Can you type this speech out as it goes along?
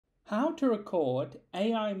How to record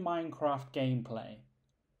AI Minecraft gameplay.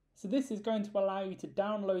 So this is going to allow you to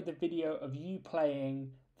download the video of you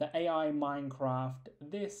playing the AI Minecraft,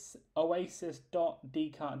 this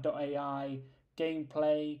oasis.dcart.ai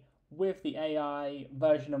gameplay with the AI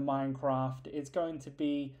version of Minecraft. It's going to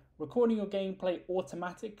be recording your gameplay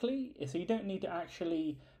automatically, so you don't need to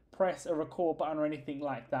actually press a record button or anything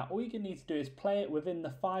like that. All you need to do is play it within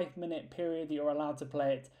the 5-minute period that you're allowed to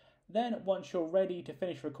play it. Then once you're ready to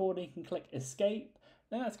finish recording, you can click escape.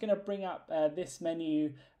 Then that's going to bring up this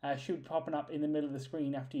menu, should be popping up in the middle of the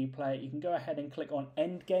screen after you play it. You can go ahead and click on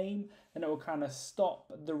end game, and it will kind of stop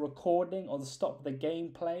the recording or stop the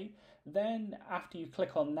gameplay. Then after you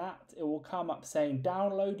click on that, it will come up saying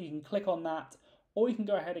download. You can click on that, or you can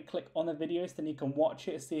go ahead and click on the videos, then you can watch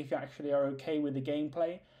it, see if you actually are okay with the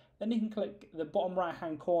gameplay. Then you can click the bottom right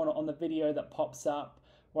hand corner on the video that pops up,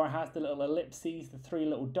 where it has the little ellipses, the 3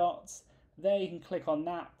 little dots. There you can click on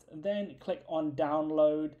that, then click on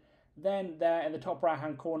download. Then there in the top right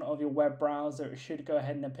hand corner of your web browser, it should go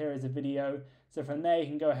ahead and appear as a video. So from there you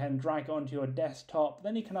can go ahead and drag it onto your desktop.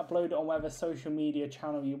 Then you can upload it on whatever social media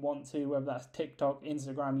channel you want to, whether that's TikTok,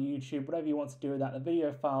 Instagram, YouTube, whatever you want to do with that. The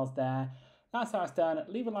video file's there. That's how it's done.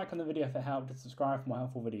 Leave a like on the video if it helped, and subscribe for more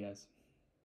helpful videos.